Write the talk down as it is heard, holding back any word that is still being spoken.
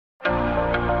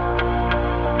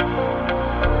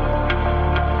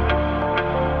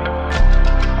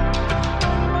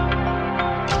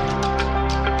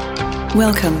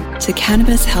Welcome to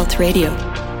Cannabis Health Radio,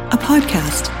 a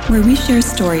podcast where we share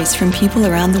stories from people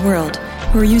around the world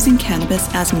who are using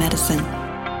cannabis as medicine.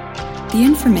 The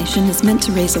information is meant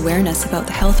to raise awareness about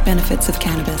the health benefits of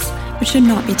cannabis, but should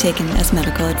not be taken as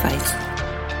medical advice.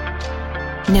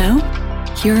 Now,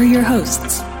 here are your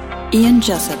hosts, Ian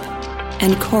Jessup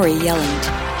and Corey Yelland.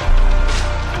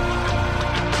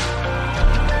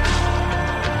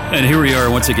 And here we are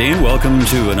once again. Welcome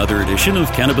to another edition of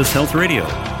Cannabis Health Radio.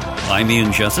 I'm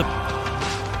Ian Jessup.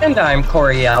 And I'm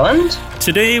Corey Yelland.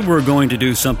 Today we're going to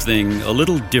do something a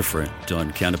little different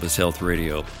on Cannabis Health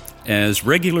Radio. As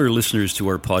regular listeners to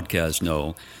our podcast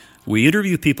know, we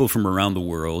interview people from around the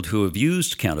world who have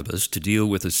used cannabis to deal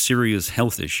with a serious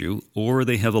health issue, or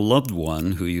they have a loved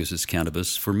one who uses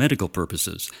cannabis for medical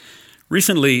purposes.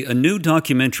 Recently, a new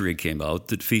documentary came out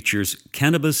that features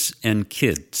cannabis and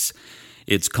kids.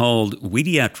 It's called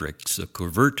Weediatrics, a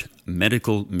Covert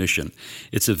Medical Mission.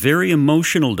 It's a very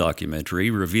emotional documentary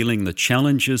revealing the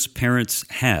challenges parents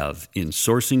have in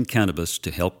sourcing cannabis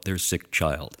to help their sick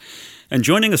child. And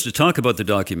joining us to talk about the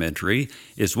documentary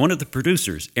is one of the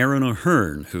producers, Erin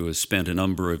O'Hearn, who has spent a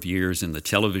number of years in the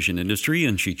television industry,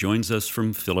 and she joins us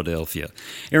from Philadelphia.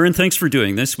 Erin, thanks for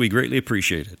doing this. We greatly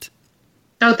appreciate it.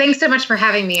 Oh, thanks so much for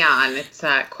having me on. It's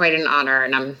quite an honor,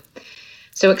 and I'm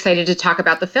so excited to talk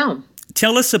about the film.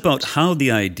 Tell us about how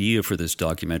the idea for this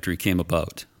documentary came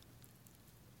about.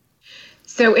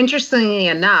 So interestingly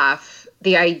enough,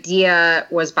 the idea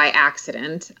was by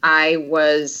accident. I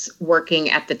was working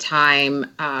at the time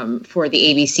for the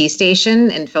ABC station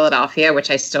in Philadelphia,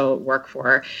 which I still work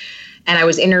for. And I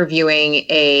was interviewing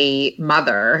a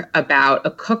mother about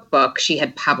a cookbook she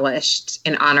had published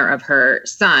in honor of her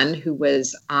son, who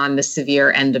was on the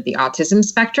severe end of the autism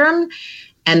spectrum.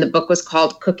 And the book was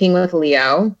called Cooking with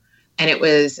Leo. And it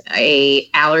was a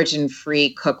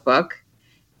allergen-free cookbook.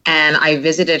 And I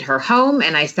visited her home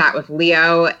and I sat with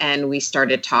Leo and we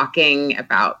started talking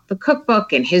about the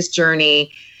cookbook and his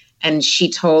journey. And she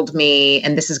told me,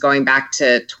 and this is going back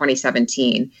to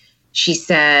 2017, she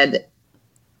said,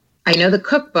 I know the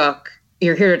cookbook,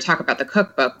 you're here to talk about the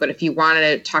cookbook, but if you wanted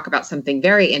to talk about something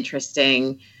very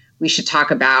interesting, we should talk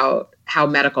about how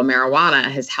medical marijuana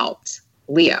has helped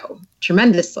Leo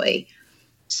tremendously.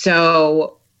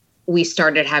 So we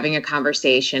started having a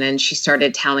conversation and she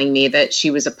started telling me that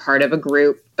she was a part of a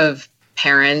group of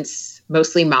parents,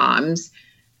 mostly moms,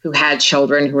 who had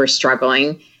children who were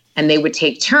struggling, and they would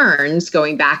take turns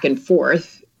going back and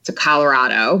forth to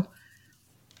Colorado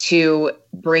to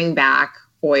bring back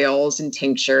oils and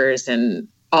tinctures and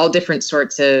all different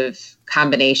sorts of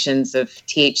combinations of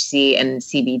THC and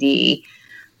CBD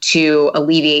to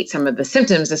alleviate some of the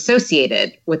symptoms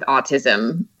associated with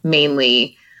autism,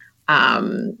 mainly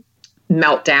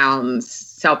meltdowns,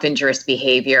 self-injurious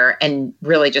behavior, and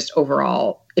really just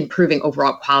overall improving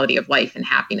overall quality of life and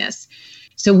happiness.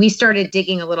 So we started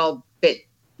digging a little bit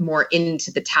more into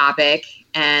the topic,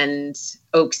 and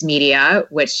Oaks Media,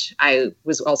 which I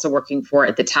was also working for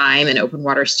at the time, and Open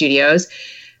Water Studios,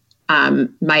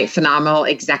 my phenomenal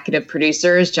executive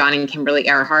producers, John and Kimberly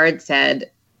Earhart, said,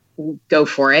 go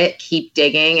for it, keep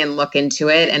digging and look into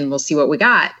it, and we'll see what we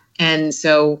got. And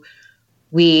so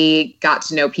we got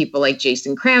to know people like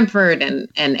Jason Cranford, and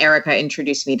Erica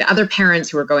introduced me to other parents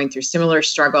who were going through similar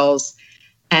struggles.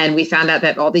 And we found out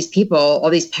that all these people, all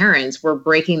these parents were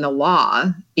breaking the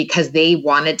law because they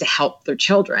wanted to help their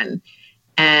children.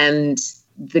 And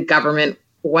the government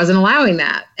wasn't allowing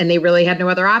that. And they really had no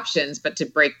other options but to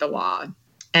break the law.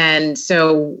 And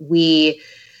so we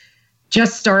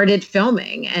just started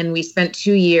filming, and we spent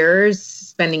 2 years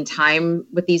spending time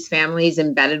with these families,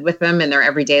 embedded with them in their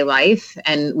everyday life.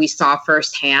 And we saw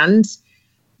firsthand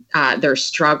their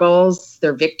struggles,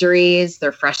 their victories,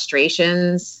 their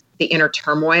frustrations, the inner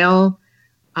turmoil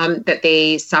that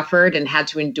they suffered and had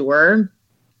to endure.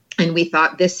 And we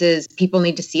thought, people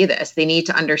need to see this. They need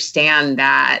to understand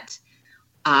that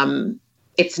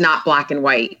it's not black and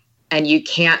white. And you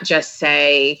can't just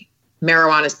say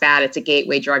marijuana is bad, it's a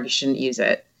gateway drug, you shouldn't use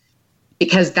it.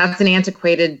 Because that's an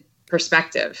antiquated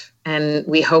perspective. And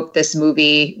we hope this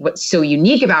movie, what's so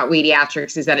unique about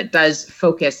Weediatrics is that it does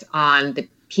focus on the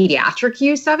pediatric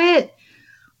use of it.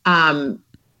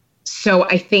 So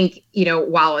I think,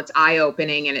 while it's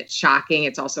eye-opening and it's shocking,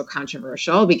 it's also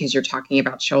controversial because you're talking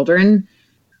about children.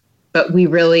 But we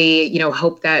really,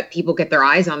 hope that people get their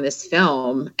eyes on this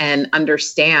film and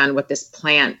understand what this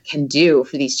plant can do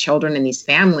for these children and these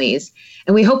families.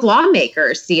 And we hope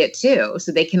lawmakers see it too,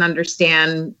 so they can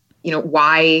understand,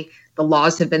 why the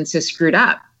laws have been so screwed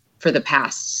up for the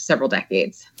past several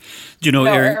decades.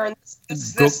 Erin,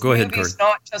 Go ahead, Corey. It's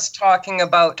not just talking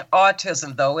about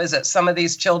autism, though, is it? Some of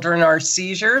these children are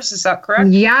seizures. Is that correct?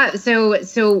 Yeah. So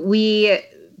it's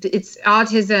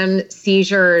autism,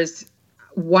 seizures.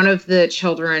 One of the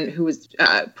children who was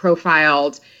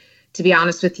profiled, to be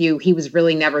honest with you, he was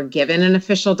really never given an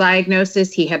official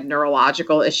diagnosis. He had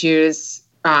neurological issues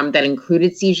that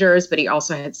included seizures, but he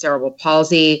also had cerebral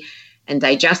palsy and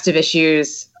digestive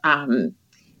issues.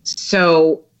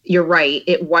 So you're right.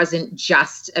 It wasn't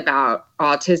just about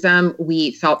autism.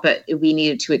 We felt that we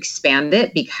needed to expand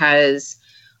it because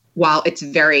while it's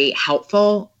very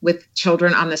helpful with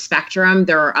children on the spectrum,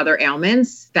 there are other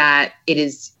ailments that it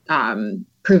is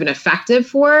proven effective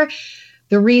for.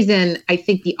 The reason I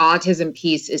think the autism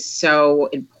piece is so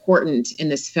important in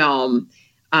this film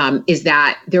is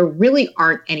that there really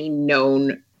aren't any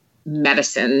known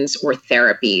medicines or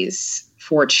therapies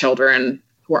for children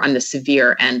who are on the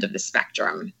severe end of the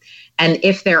spectrum. And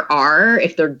if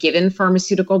they're given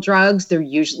pharmaceutical drugs, they're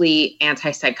usually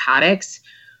antipsychotics,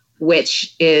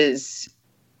 which is,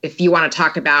 if you want to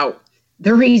talk about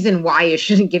the reason why you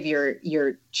shouldn't give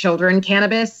your children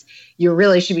cannabis, you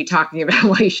really should be talking about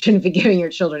why you shouldn't be giving your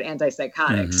children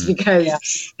antipsychotics,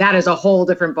 because that is a whole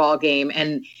different ballgame.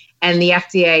 And the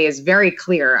FDA is very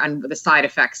clear on the side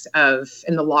effects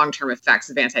and the long-term effects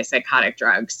of antipsychotic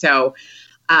drugs. So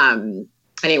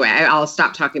anyway, I'll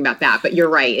stop talking about that. But you're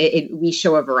right. We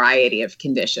show a variety of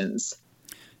conditions.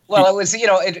 Well, it was,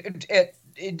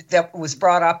 that was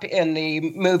brought up in the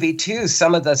movie too.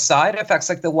 Some of the side effects,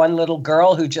 like the one little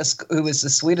girl who was the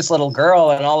sweetest little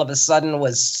girl, and all of a sudden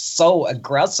was so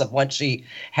aggressive once she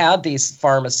had these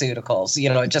pharmaceuticals.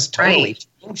 It just totally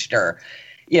changed her.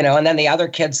 And then the other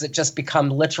kids that just become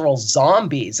literal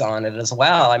zombies on it as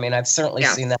well. I mean, I've certainly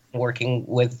seen that working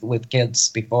with kids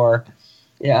before.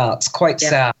 Yeah, it's quite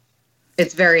sad.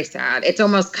 It's very sad. It's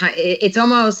almost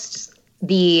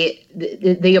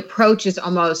the approach is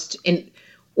almost in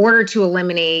order to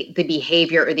eliminate the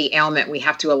behavior or the ailment, we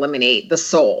have to eliminate the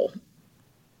soul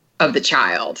of the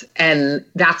child. And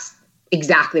that's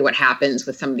exactly what happens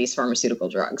with some of these pharmaceutical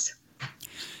drugs.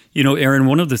 Aaron,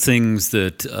 one of the things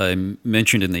that I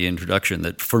mentioned in the introduction,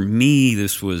 that for me,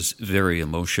 this was very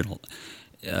emotional.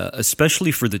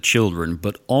 Especially for the children,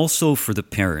 but also for the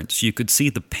parents. You could see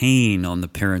the pain on the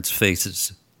parents'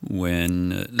 faces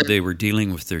when they were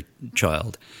dealing with their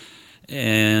child.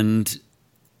 And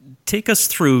take us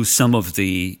through some of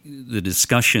the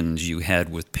discussions you had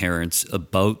with parents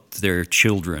about their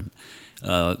children,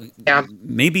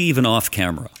 maybe even off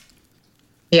camera.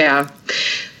 Yeah.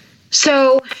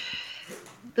 So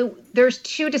there's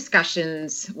two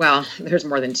discussions. Well, there's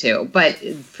more than two, but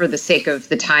for the sake of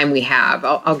the time we have,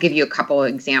 I'll give you a couple of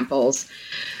examples.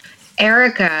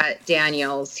 Erica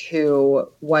Daniels, who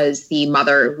was the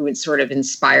mother who had sort of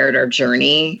inspired our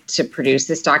journey to produce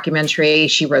this documentary,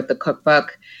 she wrote the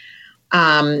cookbook.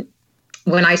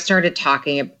 When I started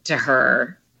talking to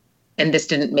her, and this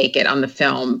didn't make it on the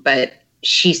film, but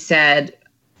she said,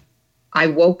 I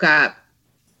woke up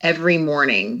every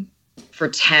morning for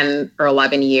 10 or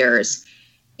 11 years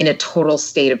in a total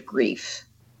state of grief.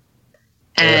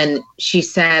 And she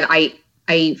said,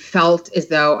 I felt as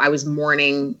though I was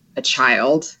mourning a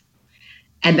child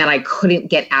and that I couldn't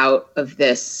get out of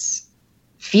this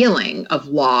feeling of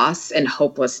loss and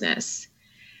hopelessness.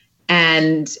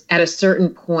 And at a certain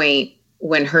point,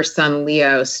 when her son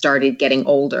Leo started getting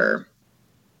older,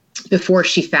 before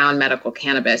she found medical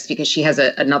cannabis, because she has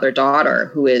another daughter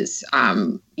who is,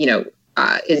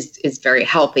 is very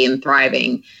healthy and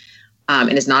thriving,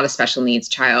 and is not a special needs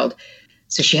child.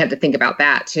 So she had to think about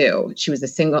that too. She's a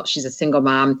single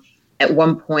mom. At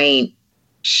one point,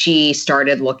 she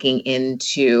started looking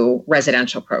into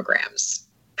residential programs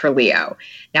for Leo.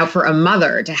 Now, for a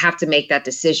mother to have to make that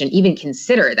decision, even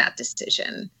consider that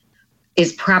decision,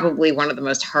 is probably one of the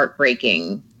most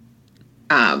heartbreaking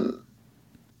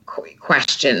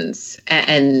questions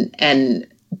and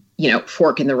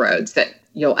fork in the roads that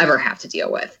you'll ever have to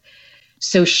deal with.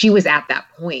 So she was at that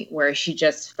point where she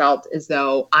just felt as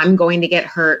though I'm going to get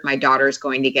hurt, my daughter's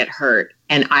going to get hurt,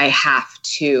 and I have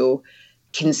to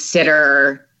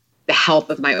consider the health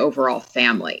of my overall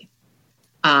family.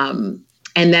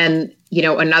 And then,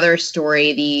 another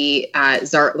story, the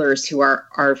Zartlers, who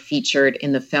are featured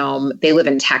in the film, they live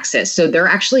in Texas. So they're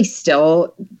actually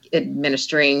still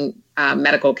administering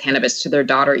medical cannabis to their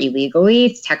daughter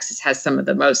illegally. Texas has some of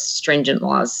the most stringent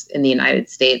laws in the United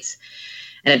States,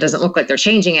 and it doesn't look like they're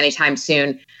changing anytime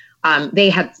soon.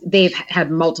 They've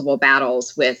had multiple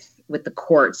battles with the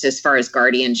courts as far as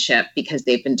guardianship because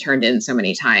they've been turned in so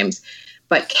many times.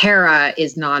 But Kara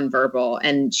is nonverbal,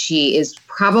 and she is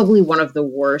probably one of the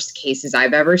worst cases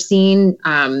I've ever seen.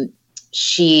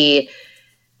 she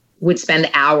would spend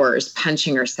hours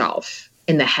punching herself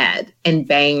in the head and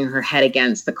banging her head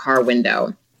against the car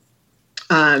window.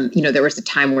 There was a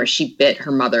time where she bit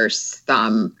her mother's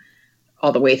thumb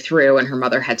all the way through, and her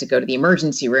mother had to go to the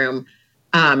emergency room.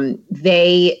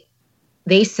 They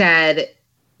said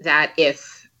that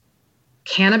if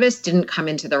cannabis didn't come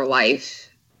into their life,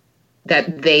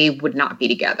 that they would not be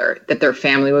together, that their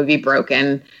family would be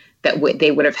broken, that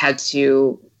they would have had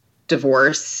to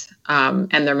divorce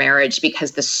and their marriage,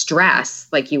 because the stress,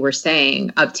 like you were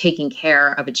saying, of taking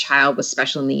care of a child with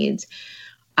special needs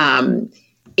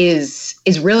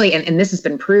is really, and this has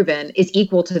been proven, is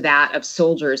equal to that of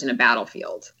soldiers in a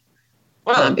battlefield.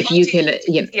 Well, if you can,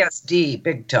 PTSD,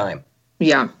 big time.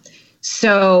 Yeah.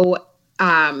 So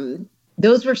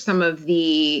those were some of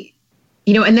the,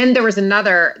 and then there was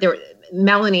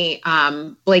Melanie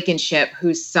Blankenship,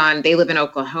 whose son, they live in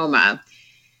Oklahoma.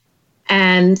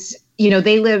 And,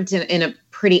 they lived in a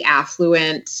pretty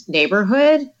affluent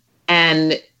neighborhood,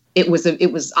 and it was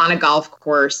on a golf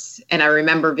course. And I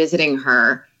remember visiting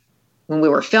her when we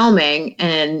were filming,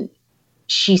 and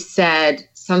she said,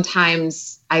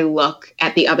 sometimes I look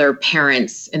at the other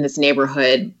parents in this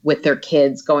neighborhood with their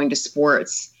kids going to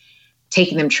sports,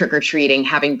 taking them trick-or-treating,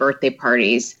 having birthday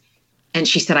parties. And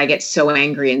she said, I get so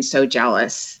angry and so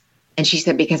jealous. And she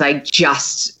said, because I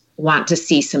just want to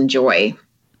see some joy.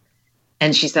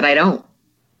 And she said, I don't.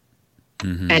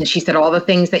 Mm-hmm. And she said, all the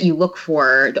things that you look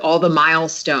for, all the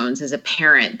milestones as a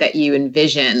parent that you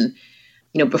envision,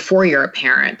 before you're a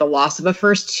parent, the loss of a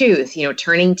first tooth,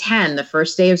 turning 10, the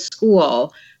first day of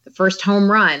school, the first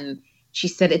home run. She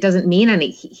said, it doesn't mean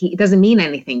it doesn't mean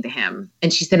anything to him.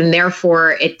 And she said, and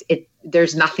therefore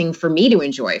there's nothing for me to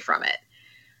enjoy from it.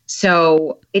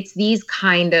 So it's these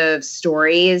kind of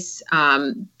stories,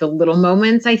 the little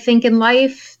moments, I think, in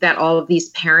life that all of these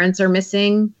parents are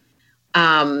missing.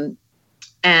 And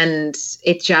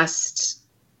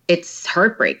it's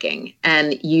heartbreaking.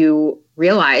 And you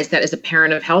realize that as a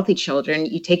parent of healthy children,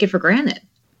 you take it for granted.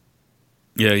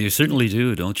 Yeah, you certainly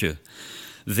do, don't you?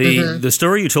 The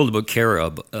story you told about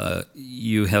Kara,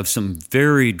 you have some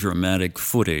very dramatic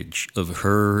footage of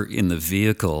her in the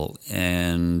vehicle,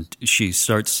 and she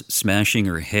starts smashing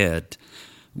her head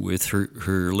with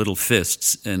her little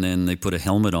fists, and then they put a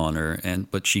helmet on her,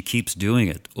 but she keeps doing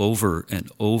it over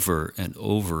and over and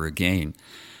over again.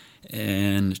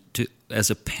 And as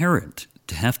a parent,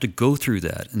 to have to go through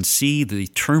that and see the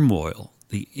turmoil,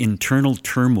 the internal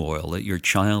turmoil that your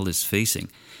child is facing,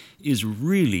 is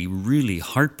really, really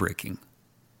heartbreaking.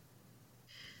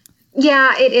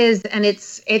 Yeah, it is. And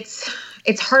it's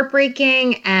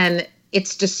heartbreaking, and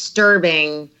it's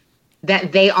disturbing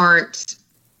that they aren't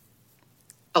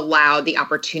allowed the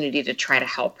opportunity to try to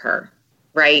help her.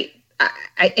 Right.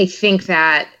 I think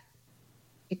that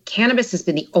cannabis has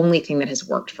been the only thing that has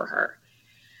worked for her.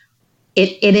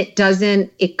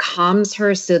 It calms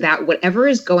her so that whatever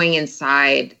is going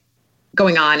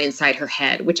on inside her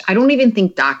head, which I don't even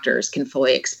think doctors can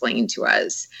fully explain to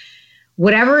us,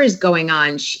 whatever is going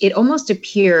on, it almost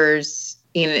appears,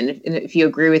 and if you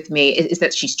agree with me, is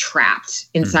that she's trapped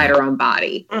inside her own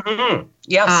body. Mm-hmm.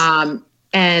 Yes.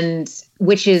 And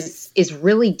which is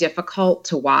really difficult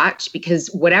to watch, because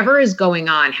whatever is going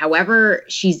on, however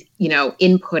she's,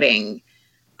 inputting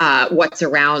what's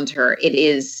around her,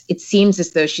 it seems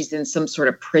as though she's in some sort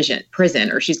of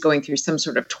prison, or she's going through some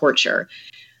sort of torture.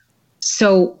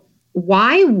 So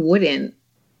why wouldn't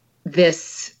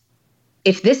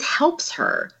if this helps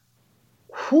her,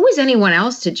 who is anyone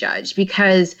else to judge?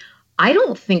 Because I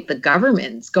don't think the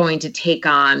government's going to take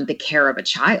on the care of a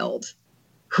child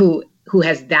who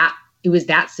is that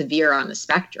severe on the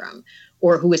spectrum,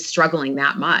 or who is struggling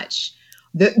that much.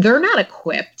 They're not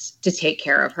equipped to take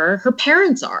care of her. Her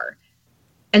parents are.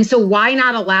 And so why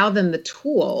not allow them the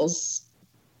tools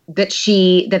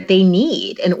that they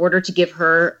need in order to give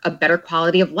her a better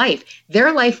quality of life?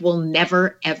 Their life will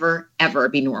never, ever, ever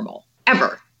be normal,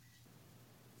 ever.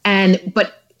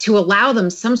 But to allow them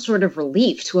some sort of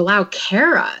relief, to allow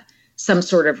Kara some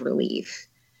sort of relief,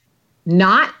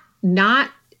 not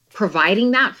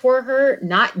providing that for her,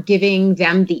 not giving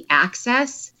them the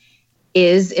access,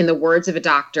 is, in the words of a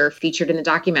doctor featured in the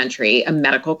documentary, a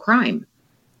medical crime.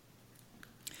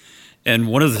 And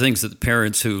one of the things that the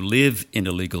parents who live in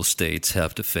illegal states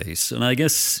have to face, and I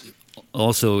guess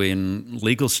also in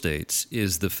legal states,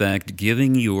 is the fact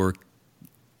giving your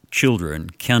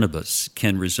children cannabis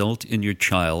can result in your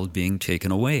child being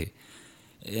taken away.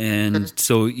 And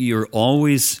so you're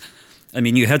always... I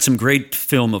mean, you had some great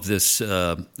film of this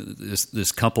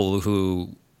couple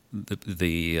who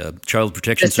the Child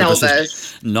Protection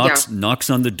Services knocks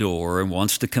on the door and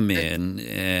wants to come in,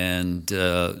 and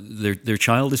their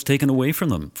child is taken away from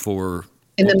them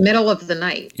in the middle of the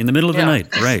night. In the middle of the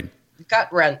night, right?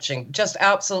 Gut-wrenching, just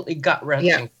absolutely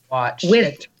gut-wrenching to watch.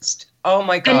 Oh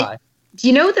my God. Do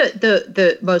you know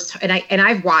the most, and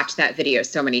I've watched that video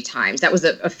so many times. That was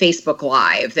a Facebook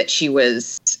Live that she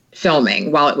was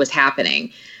filming while it was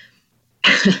happening.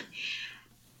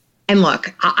 And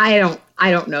look, I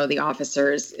don't know the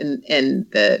officers in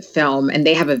the film, and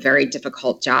they have a very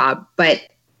difficult job, but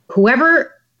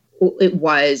whoever it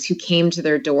was who came to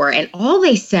their door, and all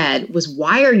they said was,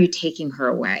 "Why are you taking her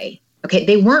away?" Okay,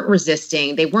 they weren't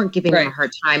resisting. They weren't giving her a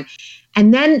hard time.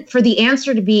 And then for the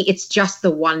answer to be, "It's just the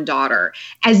one daughter,"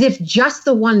 as if just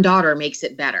the one daughter makes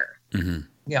it better. Mm-hmm.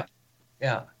 Yeah.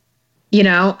 Yeah. You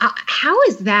know, how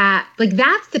is that? Like,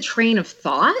 that's the train of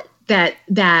thought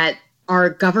that our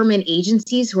government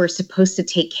agencies who are supposed to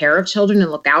take care of children and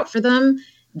look out for them,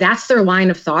 that's their line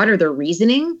of thought or their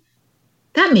reasoning.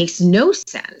 That makes no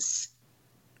sense.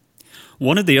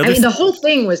 One of the other, the whole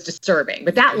thing was disturbing,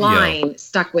 but that line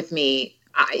stuck with me.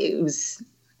 It was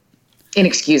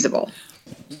inexcusable.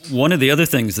 One of the other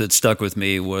things that stuck with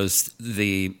me was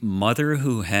the mother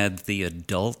who had the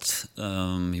adult.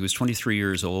 He was 23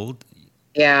 years old.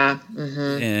 Yeah.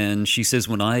 Mm-hmm. And she says,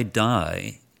 "When I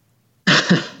die,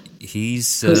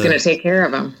 who's going to take care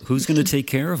of him? Who's going to take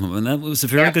care of him?" And that was a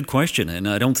very good question, and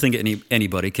I don't think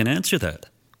anybody can answer that.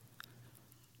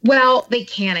 Well, they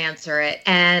can't answer it,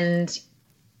 and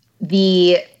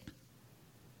the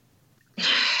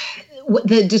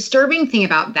disturbing thing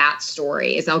about that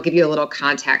story is, I'll give you a little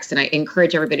context, and I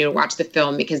encourage everybody to watch the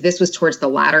film because this was towards the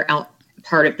latter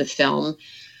part of the film,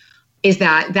 is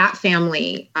that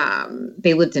family,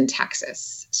 they lived in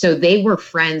Texas. So they were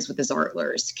friends with the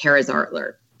Zartlers, Kara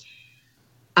Zartler.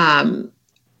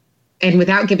 And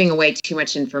without giving away too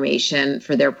much information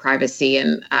for their privacy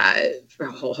and for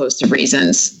a whole host of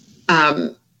reasons,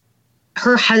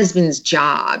 her husband's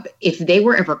job, if they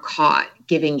were ever caught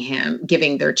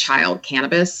giving their child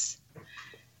cannabis,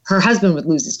 her husband would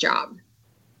lose his job.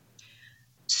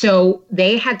 So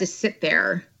they had to sit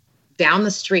there down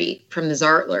the street from the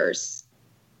Zartlers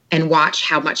and watch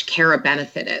how much Kara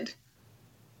benefited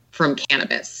from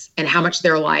cannabis and how much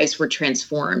their lives were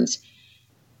transformed.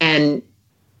 And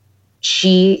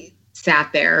she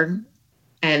sat there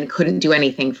and couldn't do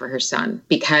anything for her son,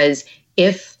 because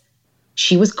if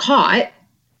she was caught,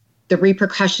 the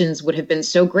repercussions would have been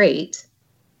so great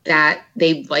that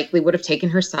they likely would have taken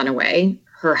her son away.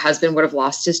 Her husband would have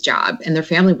lost his job and their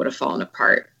family would have fallen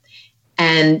apart.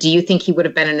 And do you think he would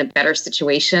have been in a better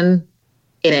situation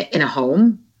in a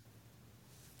home?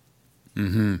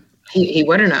 Mm-hmm. He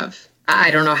wouldn't have.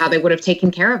 I don't know how they would have taken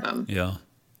care of him. Yeah.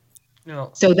 No.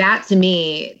 So that, to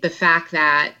me, the fact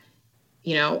that,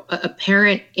 you know, a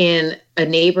parent in a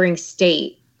neighboring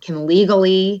state can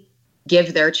legally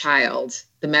give their child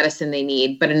the medicine they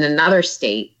need, but in another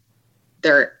state,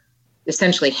 they're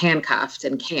essentially handcuffed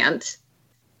and can't,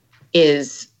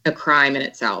 is a crime in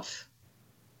itself.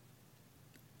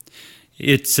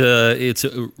 It's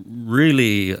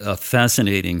really a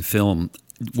fascinating film.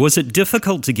 Was it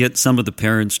difficult to get some of the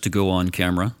parents to go on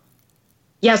camera?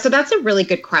 Yeah, so that's a really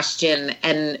good question.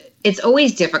 And it's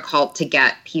always difficult to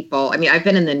get people. I mean, I've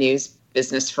been in the news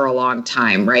business for a long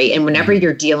time, right? And whenever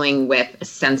you're dealing with a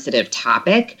sensitive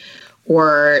topic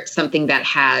or something that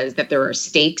there are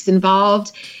stakes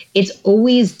involved, it's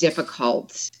always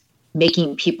difficult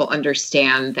making people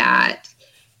understand that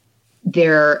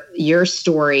your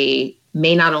story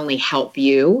may not only help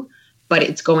you, but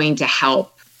it's going to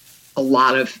help a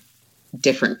lot of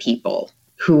different people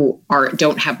who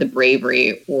don't have the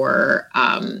bravery or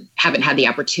haven't had the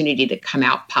opportunity to come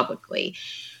out publicly.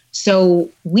 So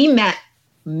we met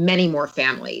many more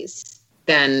families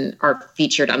than are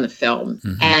featured on the film.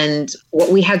 Mm-hmm. And what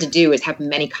we had to do is have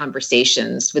many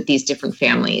conversations with these different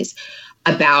families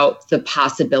about the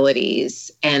possibilities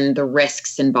and the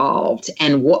risks involved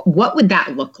and what would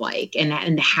that look like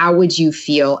and how would you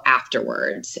feel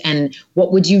afterwards and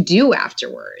what would you do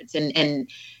afterwards? And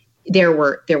there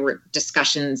were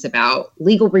discussions about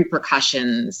legal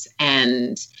repercussions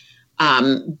and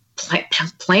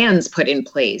plans put in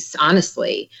place,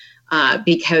 honestly,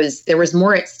 because there was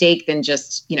more at stake than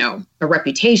just, you know, a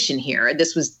reputation here.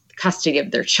 This was custody of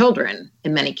their children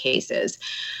in many cases.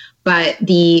 But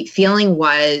the feeling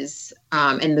was,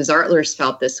 and the Zartlers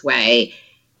felt this way,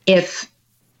 if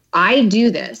I do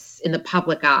this in the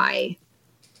public eye,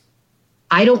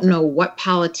 I don't know what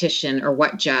politician or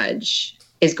what judge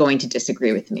is going to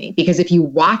disagree with me. Because if you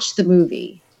watch the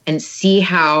movie and see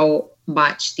how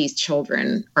much these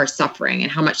children are suffering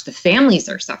and how much the families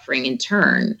are suffering in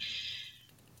turn,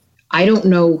 I don't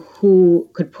know who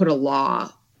could put a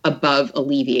law above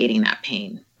alleviating that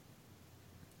pain.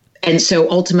 And so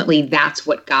ultimately, that's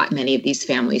what got many of these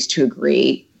families to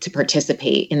agree to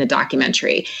participate in the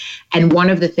documentary. And one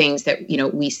of the things that,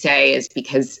 we say is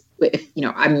because if,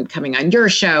 I'm coming on your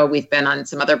show, we've been on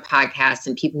some other podcasts,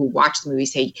 and people who watch the movie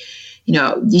say,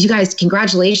 you guys,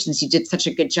 congratulations, you did such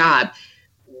a good job.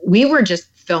 We were just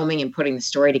filming and putting the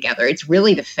story together. It's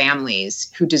really the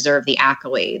families who deserve the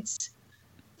accolades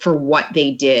for what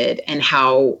they did and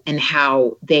how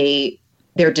their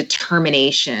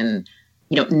determination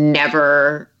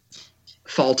never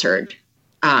faltered.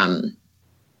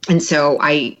 And so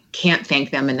I can't thank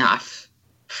them enough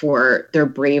for their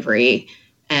bravery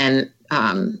and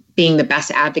being the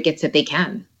best advocates that they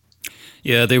can.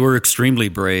 Yeah, they were extremely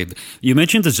brave. You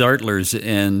mentioned the Zartlers,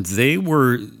 and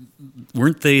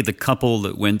weren't they the couple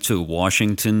that went to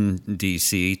Washington,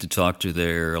 D.C. to talk to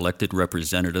their elected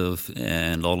representative,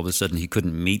 and all of a sudden he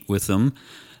couldn't meet with them?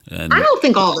 And I don't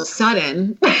think all of a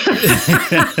sudden.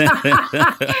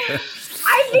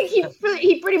 I think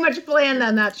he pretty much planned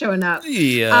on not showing up.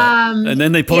 Yeah. And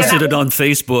then they posted it on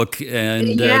Facebook, and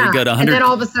he got 100. And then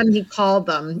all of a sudden he called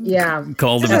them. Yeah.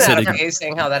 Called them and said,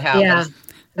 amazing how that happened. Yeah,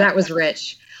 that was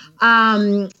rich.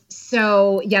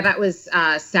 So that was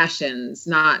Sessions,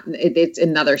 it's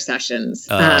another Sessions.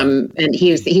 And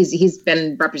he's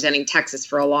been representing Texas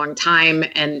for a long time,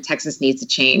 and Texas needs to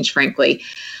change, frankly.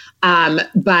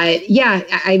 But yeah,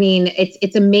 I mean,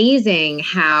 it's amazing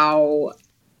how,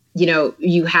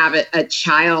 you have a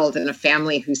child and a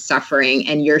family who's suffering,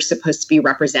 and you're supposed to be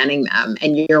representing them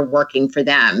and you're working for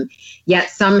them. Yet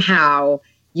somehow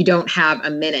you don't have a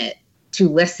minute to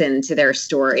listen to their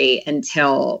story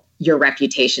until your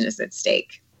reputation is at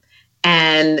stake.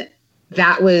 And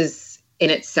that was in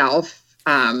itself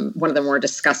one of the more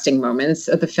disgusting moments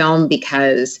of the film,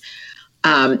 because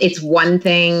it's one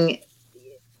thing.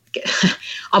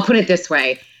 I'll put it this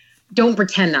way. Don't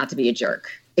pretend not to be a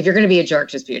jerk. If you're going to be a jerk,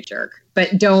 just be a jerk.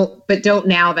 But don't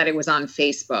now that it was on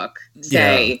Facebook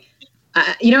say, no.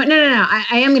 I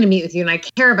am going to meet with you and I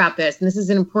care about this. And this is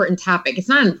an important topic. It's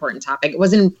not an important topic. It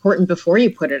wasn't important before you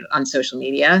put it on social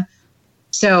media.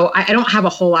 So I don't have a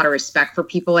whole lot of respect for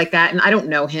people like that. And I don't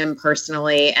know him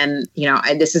personally. And,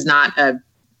 this is not a,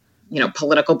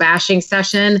 political bashing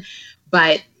session,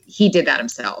 but he did that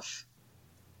himself.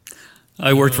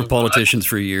 I worked for politicians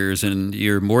for years, and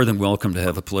you're more than welcome to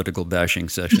have a political bashing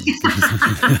session.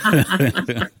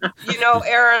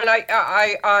 Aaron,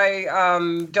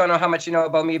 I don't know how much you know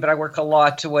about me, but I work a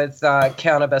lot with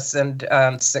cannabis and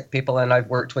sick people, and I've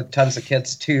worked with tons of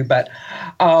kids too. But,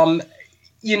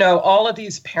 all of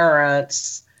these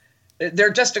parents, they're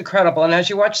just incredible. And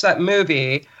as you watch that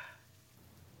movie,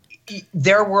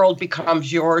 their world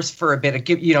becomes yours for a bit.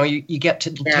 You get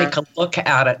to take a look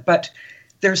at it. But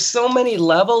there's so many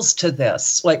levels to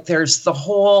this. Like there's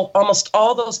almost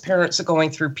all those parents are going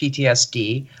through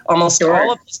PTSD. Almost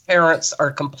all of those parents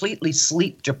are completely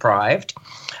sleep deprived.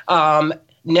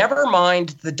 Never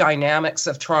mind the dynamics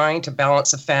of trying to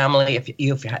balance a family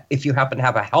if you happen to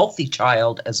have a healthy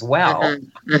child as well.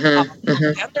 Then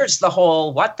there's the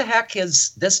whole, what the heck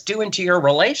is this doing to your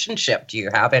relationship? Do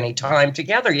you have any time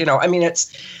together?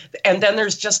 And then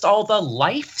there's just all the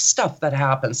life stuff that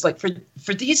happens. Like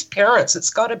for these parents, it's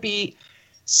got to be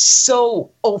so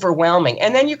overwhelming.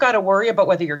 And then you got to worry about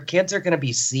whether your kids are going to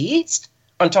be seized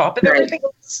on top of everything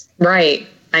else. Right.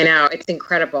 I know. It's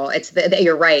incredible.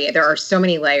 You're right. There are so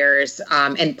many layers,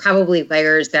 and probably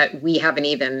layers that we haven't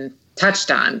even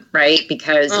touched on, right?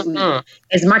 Because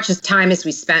as much as time as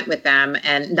we spent with them,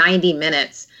 and 90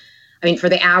 minutes, I mean, for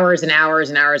the hours and hours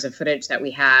and hours of footage that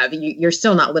we have, you're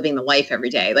still not living the life every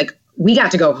day. Like we got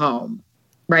to go home,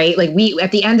 right? Like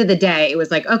at the end of the day, it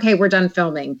was like, okay, we're done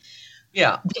filming.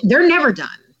 Yeah. They're never done.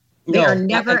 They are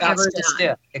never, ever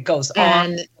done. It goes on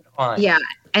and on. Yeah.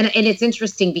 And it's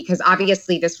interesting because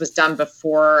obviously this was done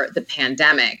before the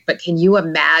pandemic, but can you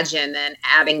imagine then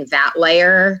adding that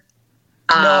layer?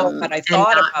 No, but I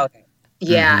thought about it.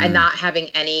 Yeah, and not having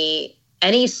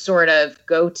any sort of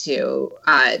go-to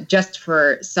just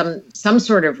for some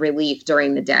sort of relief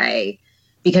during the day,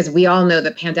 because we all know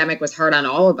the pandemic was hard on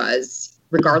all of us,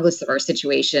 regardless of our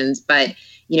situations. But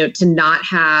to not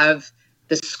have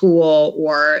the school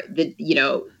or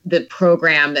the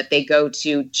program that they go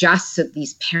to just so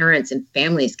these parents and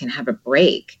families can have a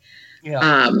break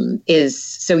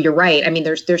so you're right. I mean,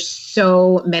 there's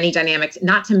so many dynamics,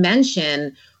 not to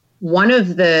mention one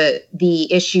of the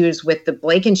issues with the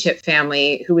Blankenship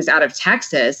family who was out of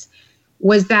Texas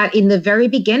was that in the very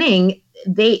beginning,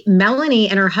 Melanie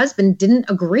and her husband didn't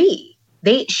agree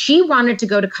She wanted to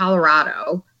go to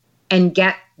Colorado and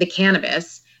get the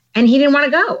cannabis, and he didn't want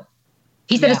to go.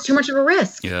 He said it's too much of a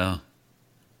risk. Yeah.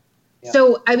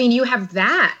 So, I mean, you have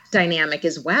that dynamic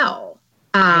as well.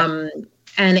 And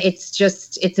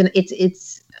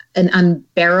it's an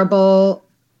unbearable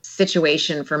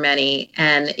situation for many,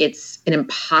 and it's an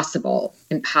impossible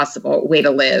way to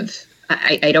live.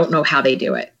 I don't know how they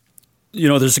do it. You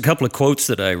know, there's a couple of quotes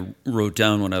that I wrote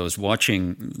down when I was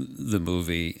watching the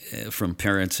movie from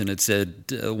parents, and it said,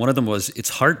 one of them was, "It's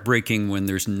heartbreaking when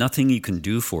there's nothing you can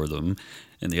do for them."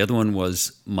 And the other one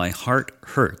was, "My heart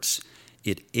hurts.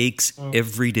 It aches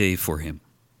every day for him.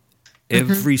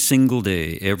 Every single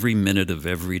day, every minute of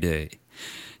every day."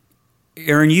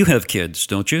 Erin, you have kids,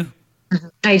 don't you?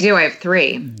 I do. I have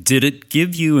 3. Did it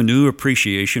give you a new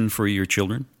appreciation for your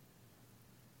children?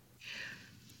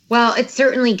 Well, it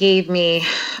certainly gave me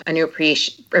a new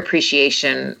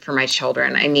appreciation for my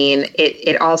children. I mean,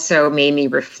 it also made me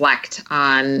reflect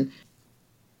on,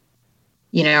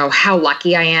 you know, how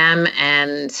lucky I am.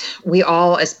 And we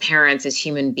all, as parents, as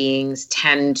human beings,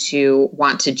 tend to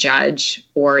want to judge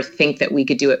or think that we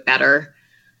could do it better.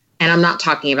 And I'm not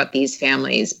talking about these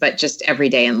families, but just every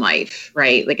day in life,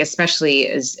 right? Like, especially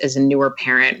as a newer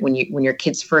parent, when your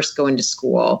kids first go into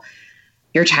school,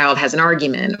 your child has an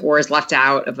argument or is left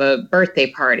out of a birthday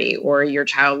party, or your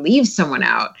child leaves someone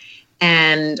out,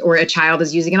 or a child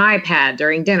is using an iPad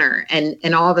during dinner.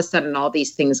 And all of a sudden, all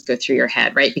these things go through your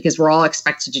head, right? Because we're all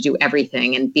expected to do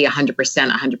everything and be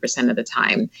 100% of the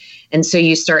time. And so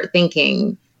you start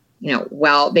thinking, you know,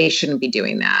 well, they shouldn't be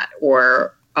doing that,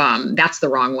 or that's the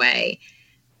wrong way.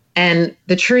 And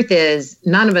the truth is,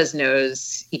 none of us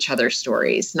knows each other's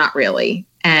stories, not really.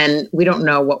 And we don't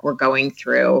know what we're going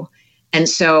through. And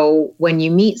so when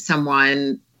you meet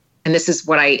someone, and this is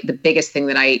the biggest thing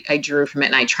that I drew from it,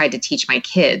 and I tried to teach my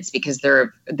kids, because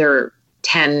they're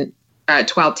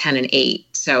 12, 10, and 8,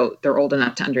 so they're old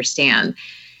enough to understand,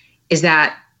 is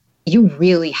that you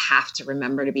really have to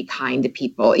remember to be kind to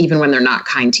people, even when they're not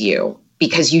kind to you,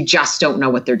 because you just don't know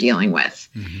what they're dealing with.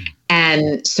 Mm-hmm.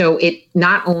 And so it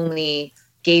not only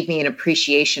gave me an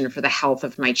appreciation for the health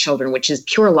of my children, which is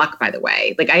pure luck, by the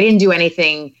way. Like, I didn't do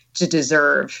anything to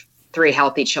deserve 3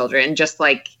 healthy children, just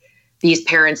like these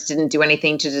parents didn't do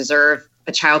anything to deserve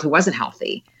a child who wasn't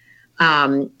healthy.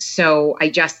 So I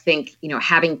just think, you know,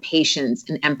 having patience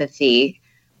and empathy,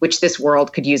 which this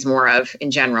world could use more of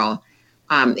in general,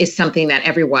 is something that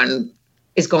everyone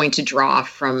is going to draw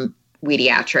from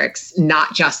Weediatrics.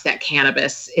 Not just that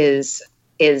cannabis is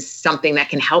something that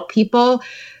can help people,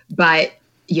 but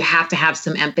you have to have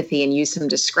some empathy and use some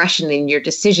discretion in your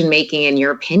decision making and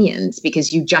your opinions,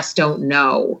 because you just don't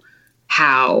know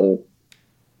how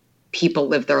people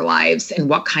live their lives and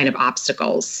what kind of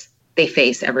obstacles they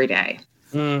face every day.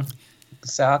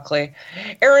 Exactly.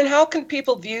 Erin, how can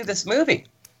people view this movie?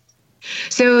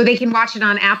 So they can watch it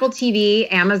on Apple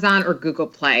TV, Amazon, or Google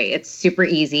Play. It's super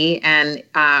easy. And,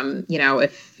 you know,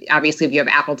 if you have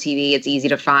Apple TV, it's easy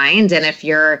to find. And if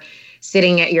you're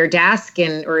sitting at your desk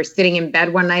or sitting in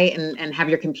bed one night and have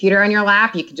your computer on your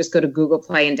lap, you can just go to Google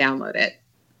Play and download it.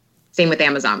 Same with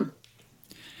Amazon.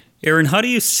 Erin, how do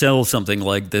you sell something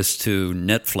like this to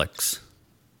Netflix?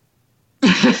 You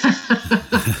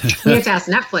have to ask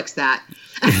Netflix that.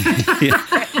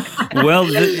 Well,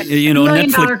 you know, $1 million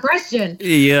Netflix. Question.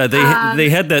 Yeah, they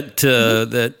had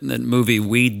that movie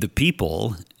Weed the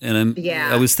People, and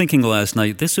I was thinking last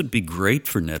night, this would be great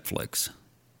for Netflix.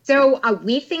 So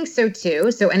we think so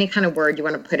too. So any kind of word you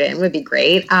want to put in would be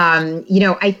great. You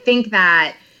know, I think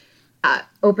that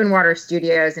Open Water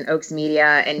Studios and Oaks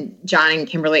Media and John and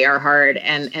Kimberly Earhart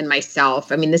and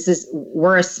myself, I mean,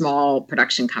 we're a small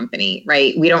production company,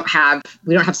 right? We don't have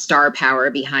star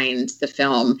power behind the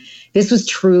film. This was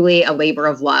truly a labor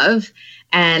of love.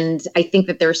 And I think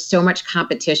that there's so much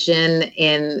competition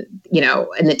in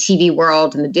the TV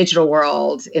world, in the digital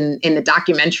world, in the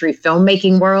documentary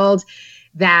filmmaking world,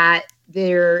 that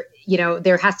there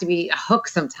has to be a hook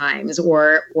sometimes,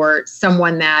 or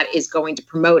someone that is going to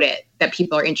promote it that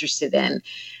people are interested in.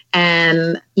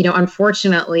 And, you know,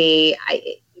 fortunately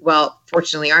or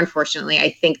unfortunately,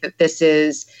 I think that this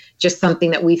is just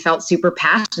something that we felt super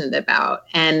passionate about.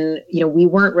 And, you know, we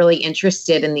weren't really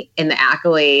interested in the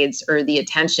accolades or the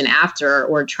attention after,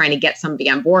 or trying to get somebody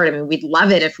on board. I mean, we'd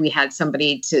love it if we had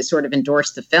somebody to sort of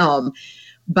endorse the film,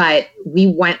 but we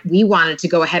wanted to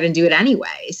go ahead and do it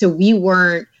anyway. So we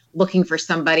weren't looking for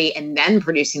somebody and then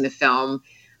producing the film.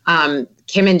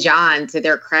 Kim and John, to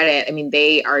their credit, I mean,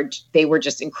 they were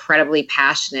just incredibly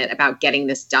passionate about getting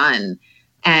this done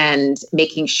and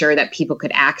making sure that people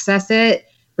could access it,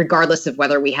 regardless of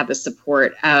whether we had the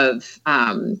support of,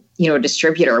 a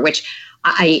distributor, which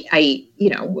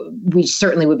we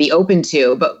certainly would be open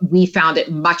to, but we found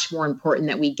it much more important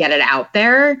that we get it out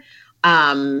there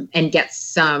and get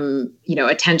some,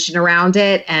 attention around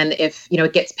it. And if,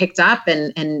 it gets picked up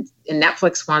and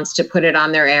Netflix wants to put it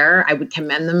on their air, I would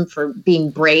commend them for being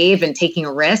brave and taking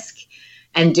a risk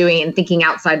and thinking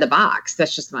outside the box.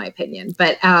 That's just my opinion.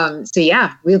 But so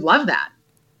yeah, we would love that.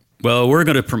 Well, we're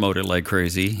going to promote it like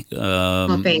crazy.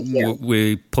 Thank you.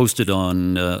 We posted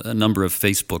on a number of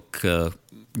Facebook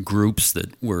groups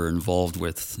that we're involved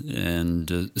with,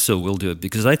 and so we'll do it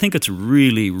because I think it's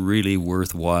really, really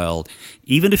worthwhile,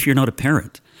 even if you're not a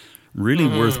parent, really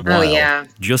worthwhile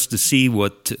just to see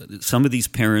what some of these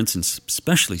parents and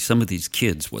especially some of these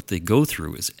kids, what they go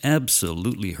through is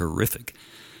absolutely horrific.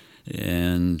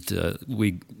 And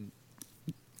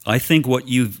I think what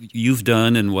you've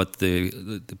done and what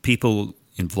the people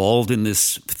involved in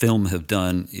this film have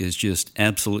done is just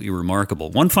absolutely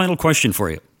remarkable. One final question for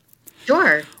you.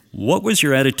 Sure. What was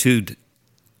your attitude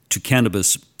to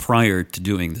cannabis prior to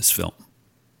doing this film?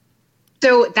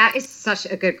 So that is such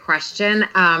a good question.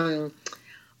 My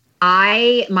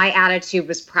attitude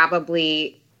was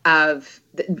probably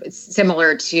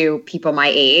similar to people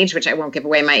my age, which I won't give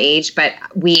away my age, but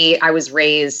I was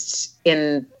raised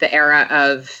in the era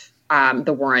of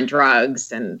the war on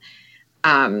drugs. And,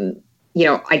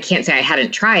 I can't say I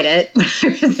hadn't tried it when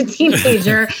I was a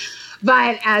teenager,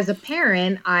 but as a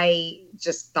parent, I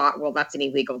just thought, well, that's an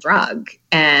illegal drug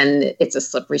and it's a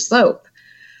slippery slope.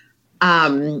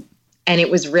 And it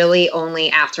was really only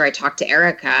after I talked to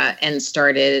Erica and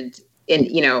started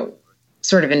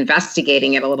sort of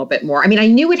investigating it a little bit more. I mean, I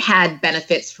knew it had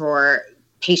benefits for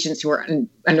patients who were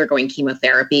undergoing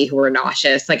chemotherapy, who were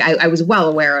nauseous. Like I was well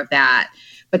aware of that,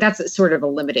 but that's sort of a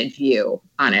limited view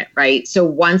on it, right? So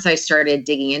once I started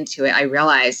digging into it, I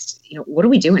realized, what are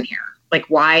we doing here? Like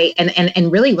why,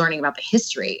 and really learning about the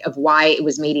history of why it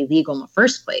was made illegal in the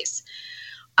first place.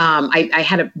 I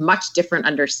had a much different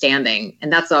understanding, and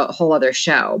that's a whole other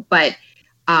show. But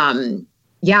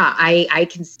I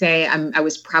can say I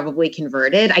was probably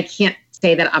converted. I can't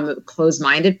say that I'm a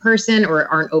closed-minded person or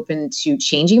aren't open to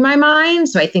changing my mind.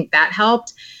 So I think that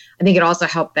helped. I think it also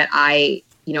helped that I,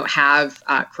 have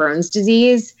Crohn's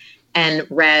disease and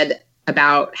read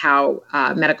about how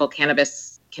medical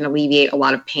cannabis can alleviate a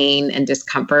lot of pain and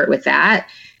discomfort with that.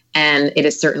 And it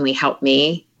has certainly helped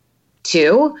me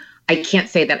too. I can't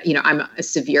say that, I'm a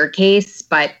severe case,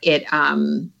 but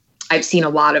I've seen a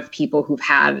lot of people who've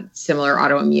had similar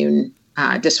autoimmune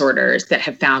disorders that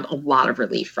have found a lot of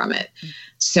relief from it.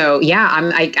 So yeah,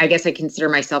 I guess I consider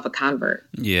myself a convert.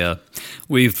 Yeah,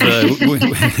 we've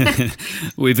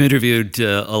interviewed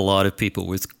a lot of people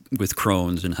with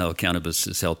Crohn's and how cannabis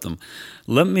has helped them.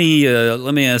 Let me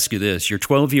ask you this: your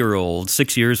 12-year-old,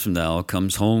 6 years from now,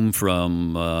 comes home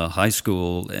from high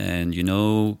school, and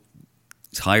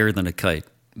it's higher than a kite.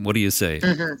 What do you say?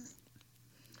 Mm-hmm.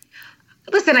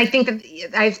 Listen, I think that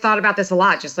I've thought about this a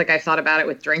lot, just like I've thought about it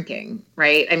with drinking,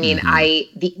 right? I mean,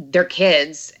 they're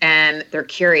kids and they're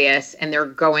curious and they're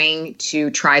going to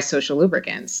try social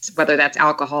lubricants, whether that's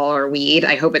alcohol or weed.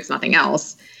 I hope it's nothing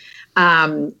else.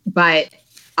 But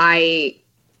I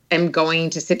am going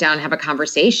to sit down and have a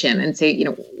conversation and say,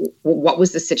 what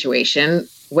was the situation?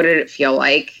 What did it feel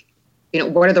like?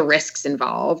 What are the risks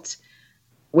involved?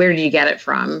 Where did you get it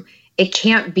from? It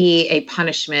can't be a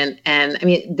punishment. And I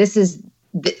mean, this is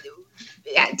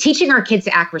teaching our kids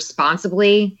to act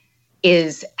responsibly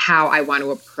is how I want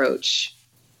to approach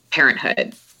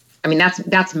parenthood. I mean,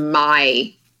 that's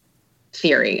my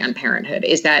theory on parenthood,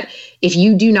 is that if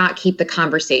you do not keep the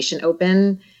conversation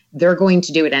open, they're going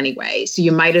to do it anyway. So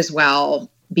you might as well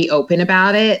be open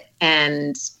about it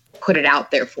and put it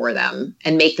out there for them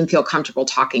and make them feel comfortable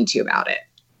talking to you about it.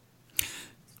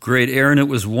 Great. Erin, it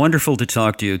was wonderful to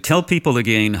talk to you. Tell people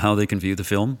again how they can view the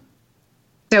film.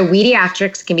 So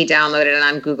Weediatrics can be downloaded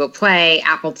on Google Play,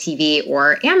 Apple TV,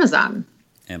 or Amazon.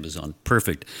 Amazon.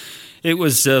 Perfect. It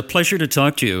was a pleasure to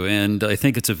talk to you, and I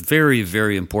think it's a very,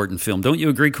 very important film. Don't you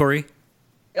agree, Corey?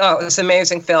 Oh, it's an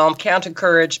amazing film. Can't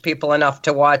encourage people enough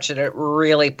to watch it. It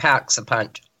really packs a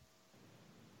punch.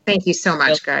 Thank you so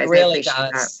much, guys. It really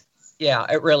does. Yeah,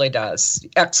 it really does.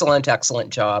 Excellent, excellent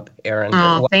job, Erin.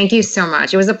 Oh, thank you so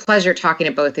much. It was a pleasure talking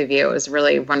to both of you. It was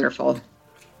really wonderful.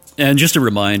 And just a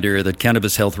reminder that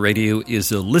Cannabis Health Radio is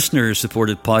a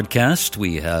listener-supported podcast.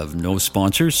 We have no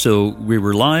sponsors, so we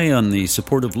rely on the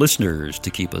support of listeners to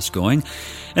keep us going.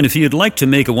 And if you'd like to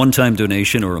make a one-time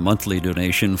donation or a monthly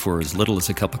donation for as little as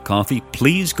a cup of coffee,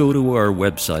 please go to our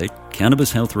website,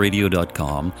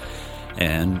 cannabishealthradio.com,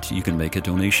 and you can make a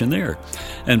donation there.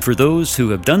 And for those who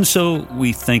have done so,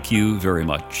 we thank you very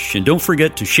much. And don't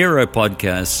forget to share our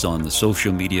podcasts on the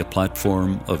social media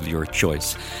platform of your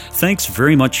choice. Thanks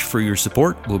very much for your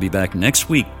support. We'll be back next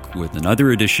week with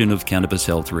another edition of Cannabis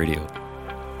Health Radio.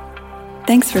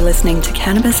 Thanks for listening to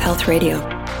Cannabis Health Radio.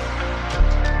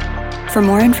 For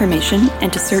more information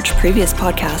and to search previous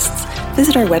podcasts,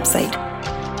 visit our website,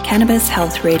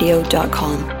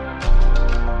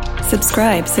 cannabishealthradio.com.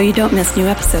 Subscribe so you don't miss new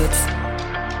episodes.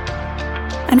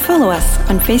 And follow us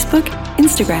on Facebook,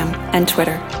 Instagram, and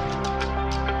Twitter.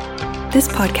 This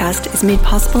podcast is made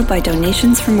possible by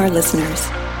donations from our listeners.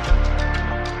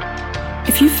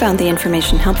 If you found the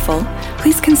information helpful,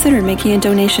 please consider making a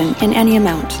donation in any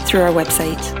amount through our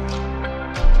website.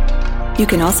 You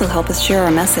can also help us share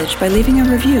our message by leaving a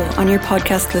review on your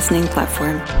podcast listening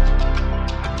platform.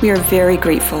 We are very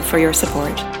grateful for your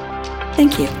support.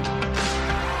 Thank you.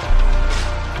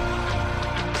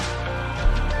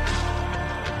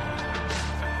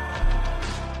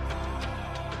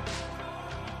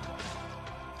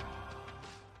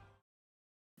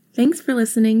 Thanks for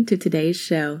listening to today's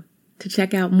show. To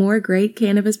check out more great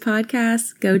cannabis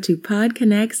podcasts, go to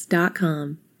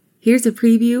podconnects.com. Here's a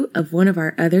preview of one of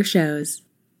our other shows.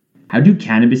 How do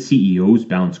cannabis CEOs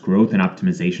balance growth and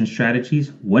optimization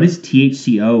strategies? What is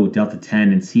THCO,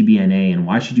 Delta-10, and CBNA, and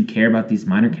why should you care about these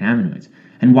minor cannabinoids?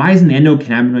 And why isn't the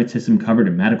endocannabinoid system covered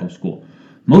in medical school?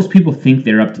 Most people think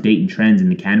they're up to date in trends in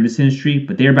the cannabis industry,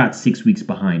 but they're about 6 weeks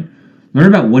behind. Learn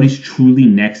about what is truly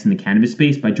next in the cannabis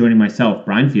space by joining myself,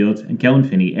 Brian Fields, and Kellen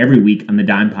Finney every week on the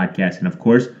Dime Podcast and, of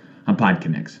course, on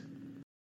PodConnects.